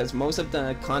it, because most of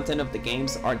the content of the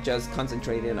games are just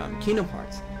concentrated on Kingdom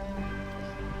Hearts.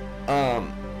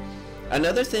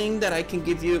 Another thing that I can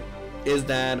give you is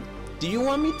that, do you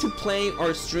want me to play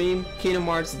or stream Kingdom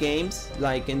Hearts games?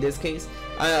 Like in this case,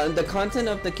 the content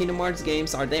of the Kingdom Hearts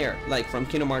games are there, like from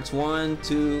Kingdom Hearts 1,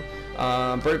 2,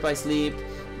 Birth by Sleep,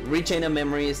 Rechain of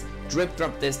Memories, Drip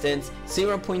Drop Distance,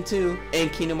 0.2,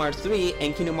 and Kingdom Hearts 3,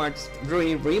 and Kingdom Hearts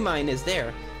 3 Remind is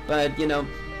there. But you know,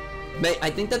 I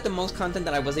think that the most content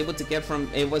that I was able to get from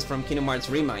it was from Kingdom Hearts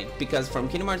Remind, because from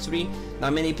Kingdom Hearts 3,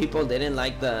 not many people didn't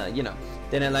like the, you know,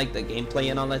 didn't like the gameplay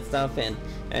and all that stuff,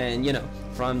 and you know,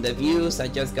 from the views I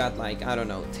just got like, I don't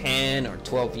know, 10 or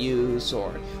 12 views,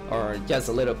 or just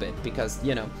a little bit, because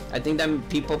you know, I think that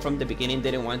people from the beginning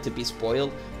didn't want to be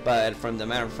spoiled. But from the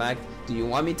matter of fact, do you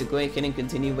want me to go ahead and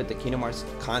continue with the Kingdom Hearts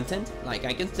content? Like,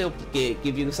 I can still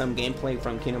give you some gameplay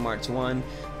from Kingdom Hearts 1,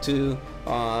 2,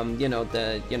 you know,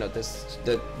 the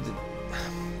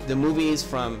movies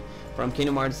from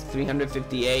Kingdom Hearts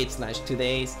 358/2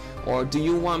 days, or do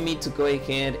you want me to go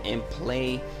ahead and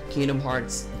play Kingdom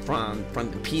Hearts from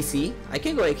the PC? I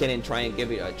can go ahead and try and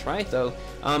give it a try though.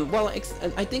 Well,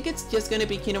 I think it's just gonna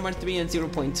be Kingdom Hearts 3 and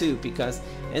 0.2, because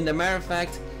in the matter of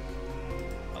fact,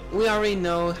 we already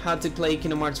know how to play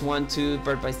Kingdom Hearts 1, 2,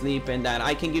 Birth by Sleep, and that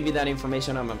I can give you that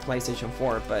information on my PlayStation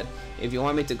 4. But if you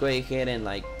want me to go ahead and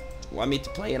like want me to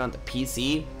play it on the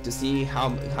PC to see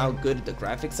how good the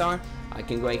graphics are, I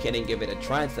can go ahead and give it a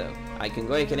try though. I can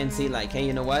go ahead and see like, hey,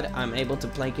 you know what, I'm able to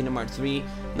play Kingdom Hearts 3,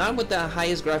 not with the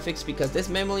highest graphics, because this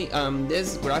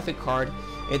this graphic card,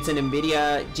 it's an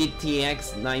NVIDIA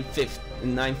GTX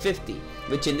 950,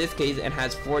 which in this case it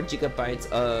has 4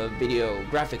 GB of video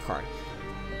graphic card.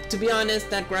 To be honest,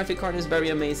 that graphic card is very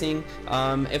amazing.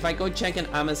 If I go check on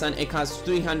Amazon, it costs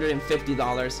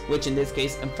 $350, which in this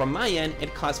case, and from my end,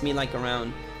 it cost me like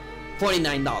around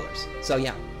 $49. So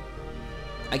yeah,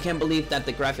 I can't believe that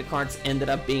the graphic cards ended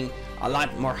up being a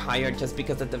lot more higher, just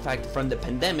because of the fact from the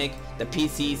pandemic, the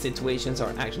PC situations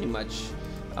are actually much,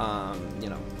 you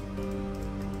know,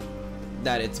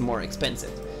 that it's more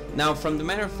expensive. Now, from the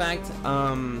matter of fact,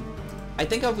 I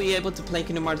think I'll be able to play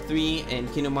Kingdom Hearts 3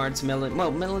 and Kingdom Hearts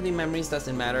Melody Memories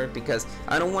doesn't matter, because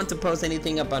I don't want to post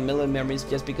anything about Melody Memories,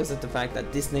 just because of the fact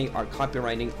that Disney are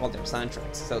copywriting all their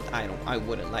soundtracks, so I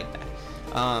wouldn't like that.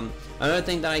 Another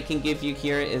thing that I can give you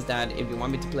here is that if you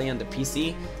want me to play on the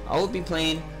PC, I will be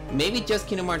playing maybe just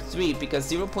Kingdom Hearts 3, because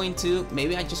 0.2,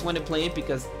 maybe I just want to play it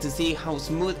because to see how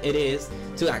smooth it is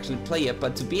to actually play it.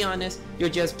 But to be honest, you're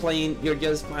just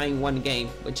buying one game,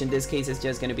 which in this case is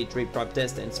just going to be Drip Drop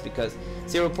Distance, because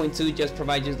 0.2 just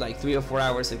provides you like 3 or 4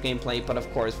 hours of gameplay. But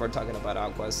of course, we're talking about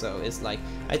Aqua, so it's like,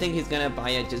 I think he's gonna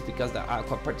buy it just because the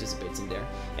Aqua participates in there.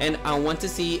 And I want to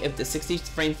see if the 60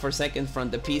 frames per second from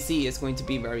the PC is going to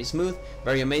be very smooth,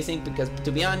 very amazing, because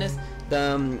to be honest,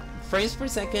 the frames per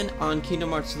second on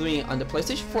Kingdom Hearts 3 on the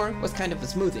PlayStation 4 was kind of a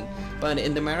smoothing, but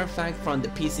in the matter of fact, from the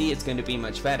PC it's going to be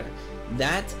much better.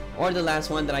 That, or the last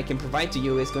one that I can provide to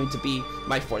you, is going to be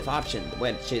my fourth option,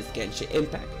 which is Genshin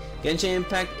Impact. Genshin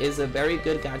Impact is a very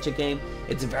good gacha game.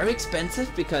 It's very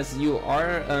expensive because you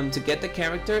are to get the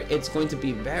character, it's going to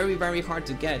be very hard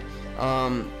to get.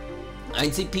 I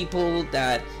see people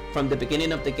that from the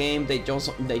beginning of the game they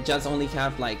just only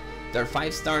have like their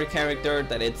 5-star character,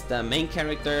 that it's the main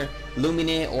character,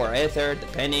 Lumine or Aether,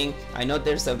 depending. I know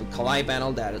there's a collide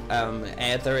battle that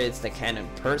Aether is the canon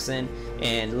person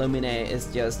and Lumine is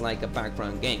just like a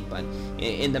background game. But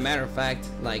in the matter of fact,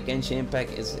 like Genshin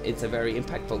Impact it's a very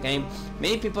impactful game.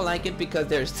 Many people like it because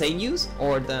their seiyus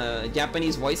or the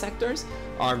Japanese voice actors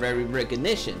are very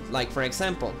recognition. Like for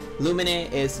example, Lumine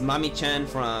is Mami-chan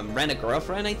from Rent a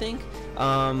Girlfriend, I think.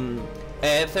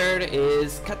 Third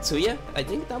is Katsuya, I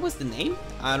think that was the name.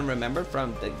 I don't remember,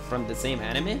 from the same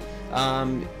anime.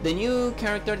 The new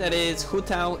character that is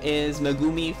Hutao is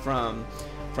Megumi from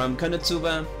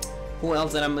Konosuba. Who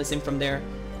else that I'm missing from there?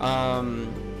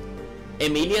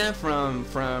 Emilia from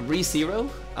ReZero.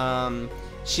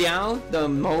 Xiao, the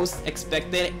most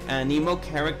expected Nemo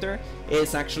character,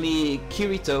 is actually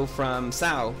Kirito from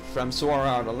Sao, from Sword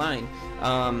Art Online.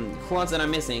 Who else that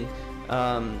I'm missing?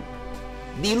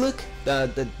 Diluc,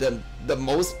 the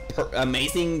most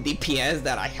amazing DPS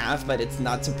that I have, but it's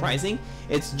not surprising.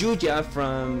 It's Yuya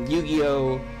from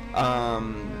Yu-Gi-Oh!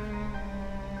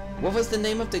 What was the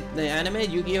name of the anime?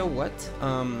 Yu-Gi-Oh! What?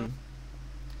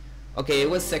 Okay, it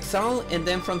was Sexal, and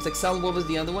then from Sexal, what was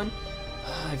the other one?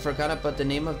 I forgot about the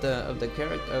name of the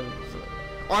character.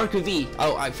 Arc V.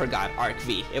 Oh, I forgot. Arc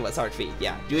V. It was Arc V.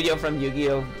 Yeah, Yu-Gi-Oh! From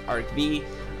Yu-Gi-Oh! Arc V.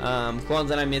 Who else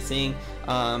that I'm missing?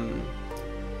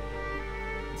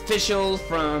 Official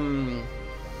from,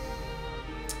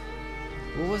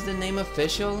 what was the name of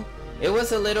Official? It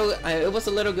was a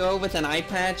little girl with an eye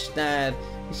patch that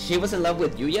she was in love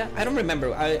with Yuya. I don't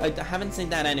remember. I haven't seen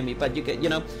that anime, but you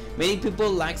know, many people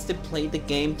likes to play the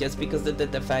game just because of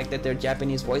the fact that their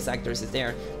Japanese voice actors is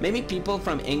there. Maybe people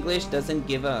from English doesn't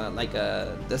give a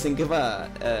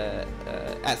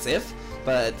as if,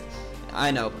 but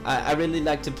I know I really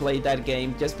like to play that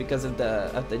game just because of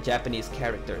the Japanese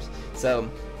characters.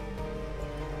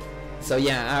 So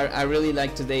yeah, I really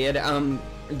like to play it.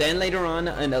 Then later on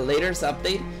in the latest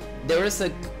update, there was a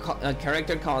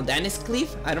character called Dennis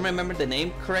Cleave. I don't remember the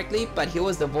name correctly, but he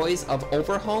was the voice of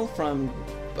Overhaul from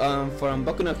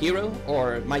Boku no Hero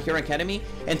or My Hero Academy,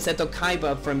 and Seto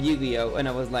Kaiba from Yu-Gi-Oh! And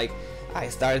I was like, I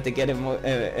started to get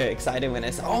excited when I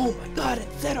said, oh my god,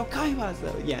 it's Seto Kaiba!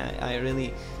 So yeah,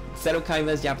 Seto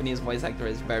Kaiba's Japanese voice actor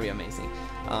is very amazing.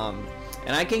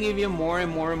 And I can give you more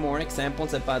and more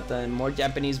examples about the more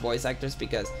Japanese voice actors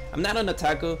because I'm not an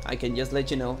otaku. I can just let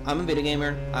you know I'm a video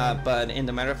gamer, but in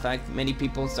the matter of fact, many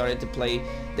people started to play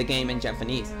the game in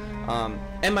Japanese.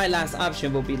 And my last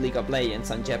option will be League of Legends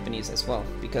on Japanese as well,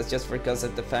 because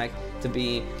of the fact to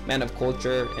be man of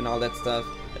culture and all that stuff,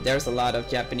 there's a lot of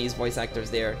Japanese voice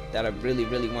actors there that I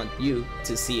really want you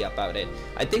to see about it.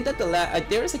 I think that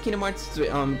there is a Kingdom Hearts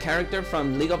character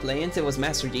from League of Legends. It was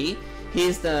Master Yi.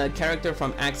 He's the character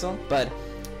from Axel, but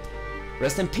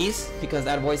rest in peace, because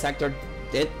that voice actor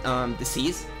did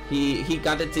decease. He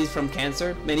got disease from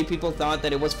cancer. Many people thought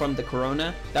that it was from the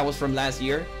corona, that was from last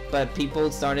year, but people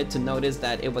started to notice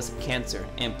that it was cancer,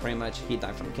 and pretty much he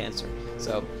died from cancer.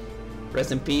 So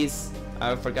rest in peace.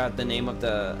 I forgot the name of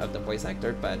the voice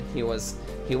actor, but he was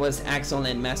Axel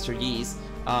and Master Yi's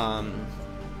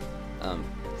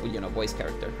voice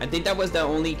character. I think that was the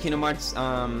only Kingdom Hearts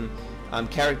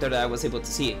character that I was able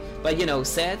to see. But you know,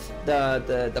 Seth,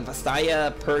 the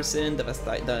Vastaya person,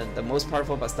 the most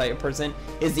powerful Vastaya person,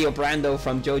 is the Obrando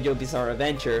from JoJo Bizarre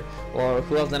Adventure. Or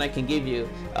who else that I can give you?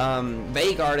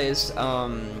 Veigar is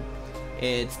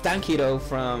it's Tankiro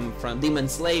from Demon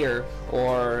Slayer.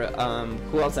 Or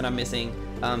who else that I'm missing?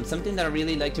 Something that I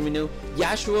really like to renew.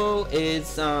 Yasuo is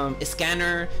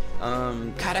Scanner,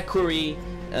 Katakuri.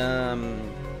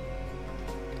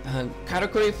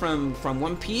 Katakuri from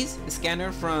One Piece,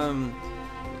 Scanner from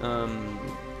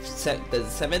the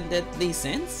Seven Deadly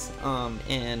Sins,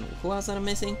 and who else am I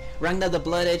missing? Ragnar the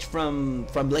Blood Edge from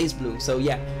Blaze Blue. So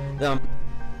yeah,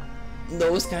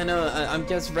 those kind of I'm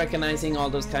just recognizing all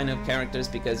those kind of characters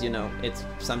because, you know, it's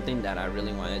something that I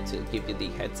really wanted to give you the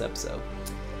heads up.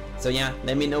 So yeah,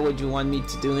 let me know what you want me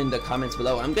to do in the comments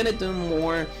below. I'm gonna do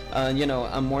more,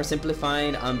 a more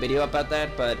simplified video about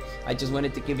that, but I just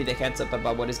wanted to give you the heads up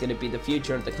about what is gonna be the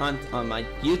future of the content on my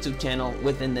YouTube channel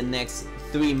within the next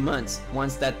 3 months,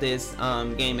 once that this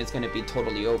game is gonna be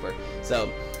totally over. So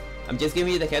I'm just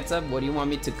giving you the heads up. What do you want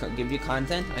me to give you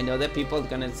content? I know that people are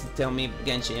gonna tell me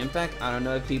Genshin Impact. I don't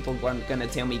know if people are gonna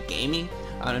tell me gaming.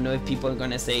 I don't know if people are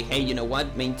gonna say, hey, you know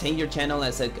what, maintain your channel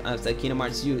as a Kingdom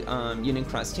Hearts Union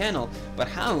Cross channel, but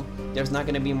how? There's not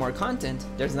gonna be more content.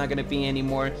 There's not gonna be any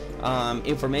more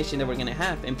information that we're gonna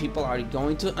have, and people are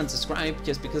going to unsubscribe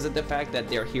just because of the fact that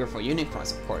they're here for Union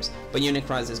Cross, of course. But Union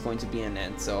Cross is going to be an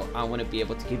end, so I want to be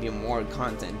able to give you more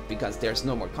content because there's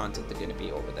no more content that's gonna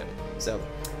be over there. So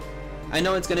I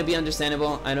know it's gonna be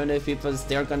understandable. I don't know if people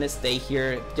they're gonna stay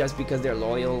here just because they're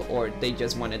loyal or they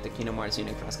just wanted the Kingdom Hearts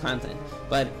Union Cross content.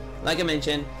 But like I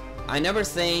mentioned, I never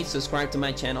say subscribe to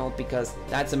my channel because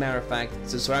that's a matter of fact.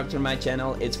 Subscribe to my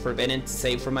channel. It's forbidden to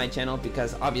say for my channel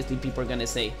because obviously people are gonna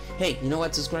say, hey, you know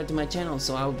what, subscribe to my channel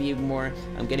so I'll be more,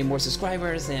 I'm getting more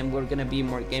subscribers and we're gonna be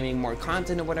more gaming more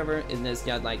content or whatever. And it's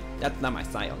just like, that's not my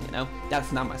style, you know?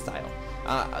 That's not my style.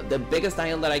 The biggest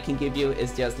style that I can give you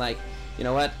is just like, you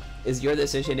know what? It's your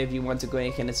decision if you want to go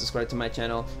ahead and subscribe to my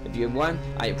channel. If you want,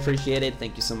 I appreciate it.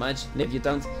 Thank you so much. And if you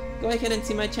don't, go ahead and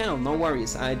see my channel. No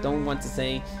worries. I don't want to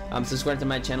say subscribe to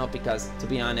my channel because, to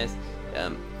be honest,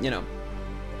 you know,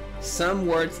 some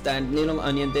words that Little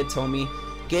Onion did tell me,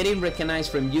 getting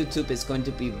recognized from YouTube is going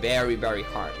to be very, very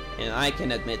hard. And I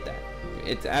can admit that.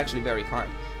 It's actually very hard.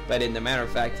 But in the matter of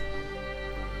fact,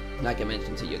 like I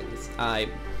mentioned to you guys,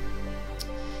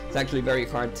 it's actually very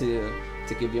hard to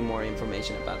give you more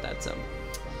information about that. So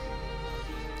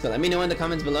let me know in the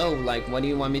comments below, like, what do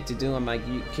you want me to do on my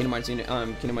Kingdom Hearts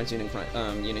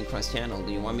Union Cross channel?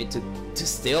 Do you want me to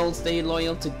still stay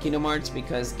loyal to Kingdom Hearts?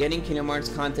 Because getting Kingdom Hearts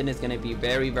content is going to be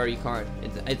very, very hard.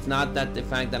 It's not that the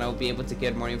fact that I'll be able to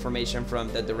get more information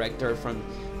from the director, from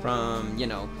you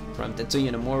know, from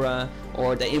Tetsuya Nomura,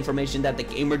 or the information that the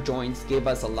Gamer Joints gave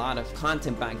us a lot of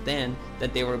content back then,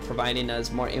 that they were providing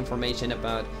us more information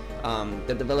about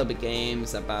the development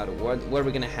games, about what we're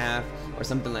gonna have or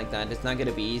something like that. It's not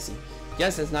gonna be easy.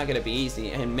 Yes, it's not gonna be easy,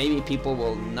 and maybe people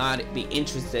will not be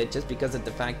interested just because of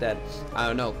the fact that I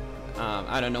don't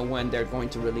know when they're going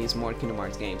to release more Kingdom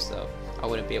Hearts games, so I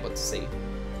wouldn't be able to see.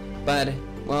 But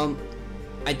well,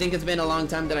 I think it's been a long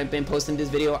time that I've been posting this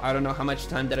video. I don't know how much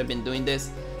time that I've been doing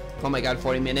this. Oh my god,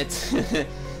 40 minutes.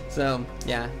 So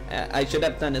yeah, I should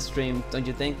have done a stream, don't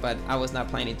you think? But I was not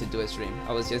planning to do a stream.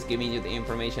 I was just giving you the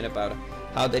information about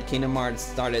how the Kingdom Hearts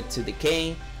started to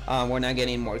decay. We're not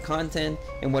getting more content,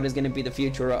 and what is going to be the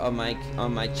future of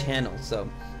my channel. So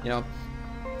you know,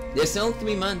 there's still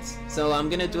 3 months, so I'm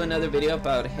gonna do another video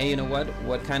about, hey, you know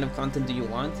what kind of content do you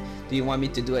want? Do you want me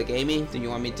to do a gaming? Do you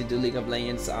want me to do League of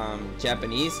Legends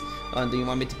Japanese? Do you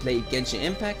want me to play Genshin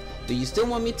Impact? Do you still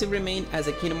want me to remain as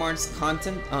a Kingdom Hearts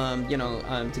content, you know,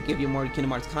 to give you more Kingdom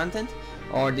Hearts content?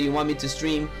 Or do you want me to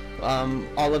stream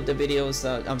all of the videos,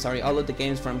 all of the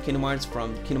games from Kingdom Hearts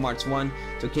 1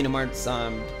 to Kingdom Hearts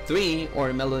 3,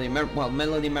 or Melody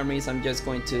Memories? I'm just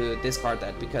going to discard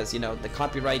that because, you know, the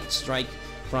copyright strike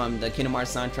from the Kingdom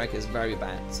Hearts soundtrack is very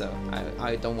bad, so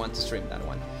I don't want to stream that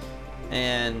one.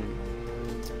 And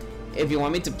if you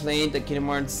want me to play the Kingdom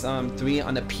Hearts 3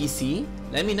 on the PC,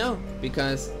 let me know,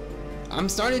 because I'm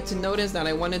starting to notice that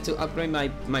I wanted to upgrade my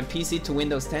PC to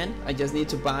Windows 10. I just need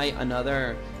to buy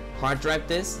another hard drive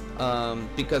disk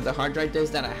because the hard drive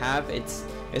disk that I have, it's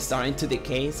starting to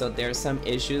decay. So there's some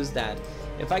issues that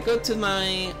if I go to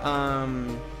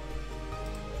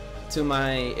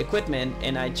my equipment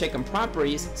and I check on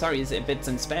properties, sorry if it's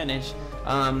in Spanish,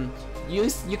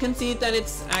 you can see that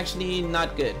it's actually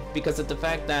not good because of the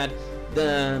fact that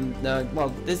well,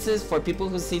 this is for people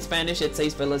who see Spanish. It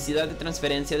says velocidad de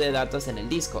transferencia de datos en el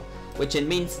disco, which it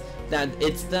means that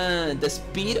it's the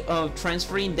speed of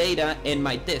transferring data in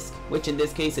my disk, which in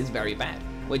this case is very bad.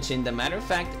 Which in the matter of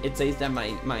fact, it says that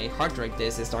my hard drive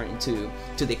disk is starting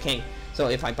to decay. So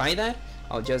if I buy that,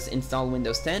 I'll just install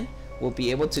Windows 10. We'll be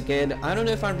able to get, I don't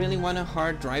know if I really want a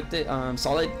hard drive,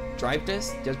 solid drive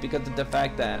disk, just because of the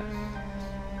fact that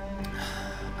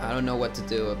I don't know what to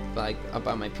do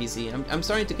about my PC. I'm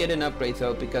starting to get an upgrade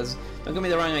though, because don't get me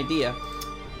the wrong idea.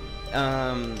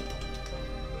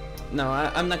 No,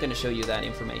 I'm not going to show you that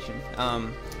information.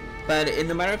 But in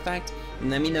the matter of fact,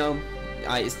 let me know.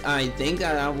 I think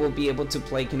that I will be able to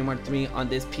play Kingdom Hearts 3 on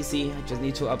this PC. I just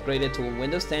need to upgrade it to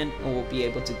Windows 10 and we'll be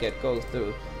able to go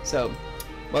through. So,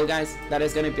 well guys, that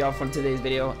is going to be all from today's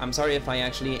video. I'm sorry if I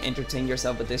actually entertain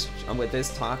yourself with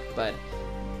this talk, but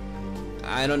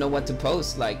I don't know what to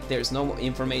post. Like, there's no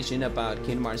information about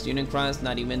Kingdom Hearts Union Cross,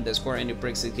 not even the Square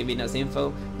Enix is giving us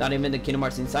info, not even the Kingdom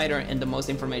Hearts Insider, and the most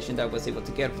information that I was able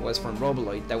to get was from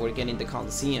Robloid, that we're getting the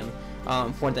Coliseum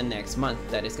for the next month,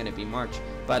 that is going to be March.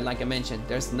 But like I mentioned,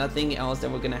 there's nothing else that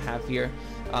we're going to have here.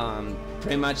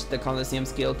 Pretty much the Coliseum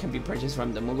skill can be purchased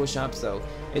from the Moogle shop, so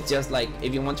it's just like,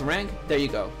 if you want to rank, there you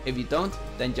go. If you don't,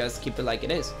 then just keep it like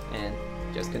it is and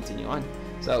just continue on.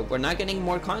 So we're not getting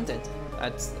more content.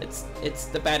 It's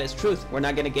the baddest truth. We're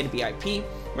not gonna get VIP.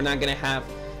 We're not gonna have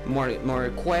more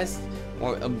quests.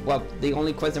 Or well, the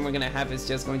only quest that we're gonna have is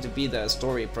just going to be the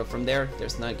story. But from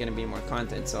there's not gonna be more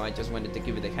content. So I just wanted to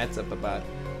give you the heads up about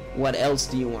what else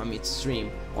do you want me to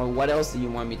stream, or what else do you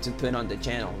want me to put on the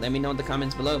channel. Let me know in the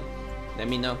comments below. Let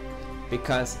me know,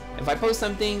 because if I post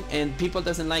something and people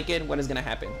doesn't like it, what is gonna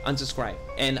happen? Unsubscribe.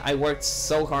 And I worked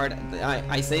so hard.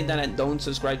 I say that I don't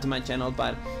subscribe to my channel,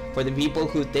 but for the people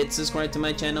who did subscribe to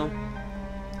my channel,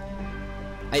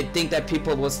 I think that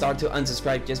people will start to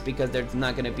unsubscribe just because there's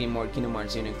not going to be more Kingdom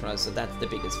Hearts Union Cross, so that's the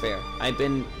biggest fear. I've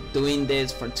been doing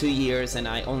this for 2 years and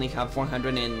I only have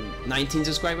 419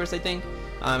 subscribers, I think.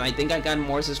 I think I got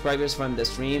more subscribers from the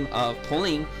stream of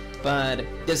pulling, but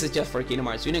this is just for Kingdom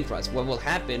Hearts Union Cross. What will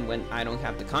happen when I don't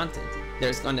have the content?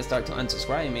 They're going to start to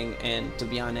unsubscribing, and to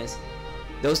be honest,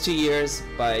 those 2 years,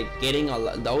 by getting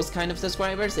those kind of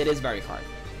subscribers, it is very hard,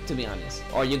 to be honest.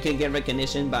 Or you can get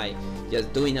recognition by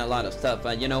just doing a lot of stuff,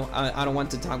 but you know, I don't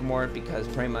want to talk more because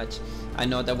pretty much I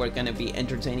know that we're gonna be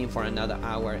entertaining for another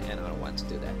hour and I don't want to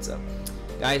do that. So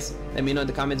guys, let me know in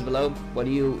the comments below, what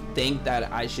do you think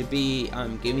that I should be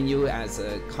giving you as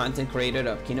a content creator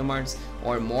of Kingdom Hearts,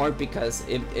 or more? Because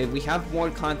if we have more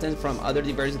content from other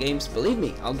diverse games, believe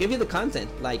me, I'll give you the content.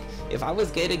 Like, if I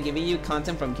was good at giving you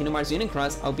content from Kingdom Hearts Union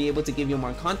Cross, I'll be able to give you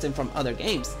more content from other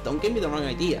games. Don't give me the wrong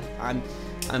idea.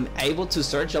 I'm able to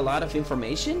search a lot of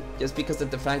information just because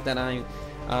of the fact that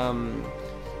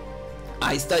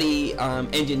I study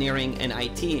engineering and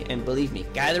IT, and believe me,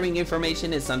 gathering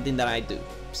information is something that I do.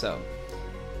 So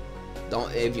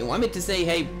if you want me to say,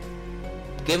 hey,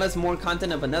 give us more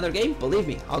content of another game, believe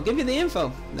me, I'll give you the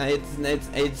info.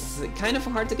 It's kind of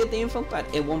hard to get the info, but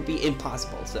it won't be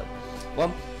impossible. So,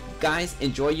 well, guys,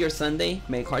 enjoy your Sunday.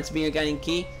 May hearts be your guiding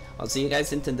key. I'll see you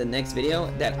guys into the next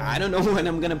video. That I don't know when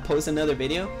I'm gonna post another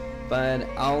video, but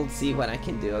I'll see what I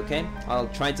can do. Okay, I'll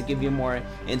try to give you more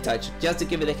in touch. Just to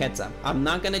give you the heads up, I'm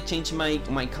not gonna change my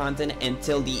content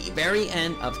until the very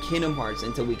end of Kingdom Hearts,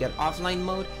 until we get offline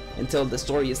mode, until the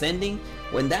story is ending.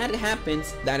 When that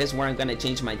happens, that is where I'm gonna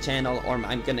change my channel, or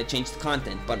I'm gonna change the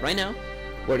content. But right now,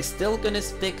 we're still gonna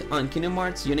stick on Kingdom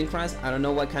Hearts Union Cross. I don't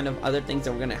know what kind of other things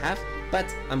that we're gonna have, but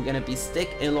I'm gonna be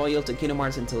stick and loyal to Kingdom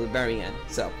Hearts until the very end.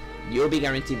 So you'll be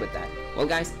guaranteed with that. Well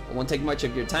guys, I won't take much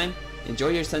of your time. Enjoy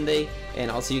your Sunday, and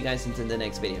I'll see you guys into the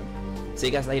next video. See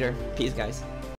you guys later. Peace, guys.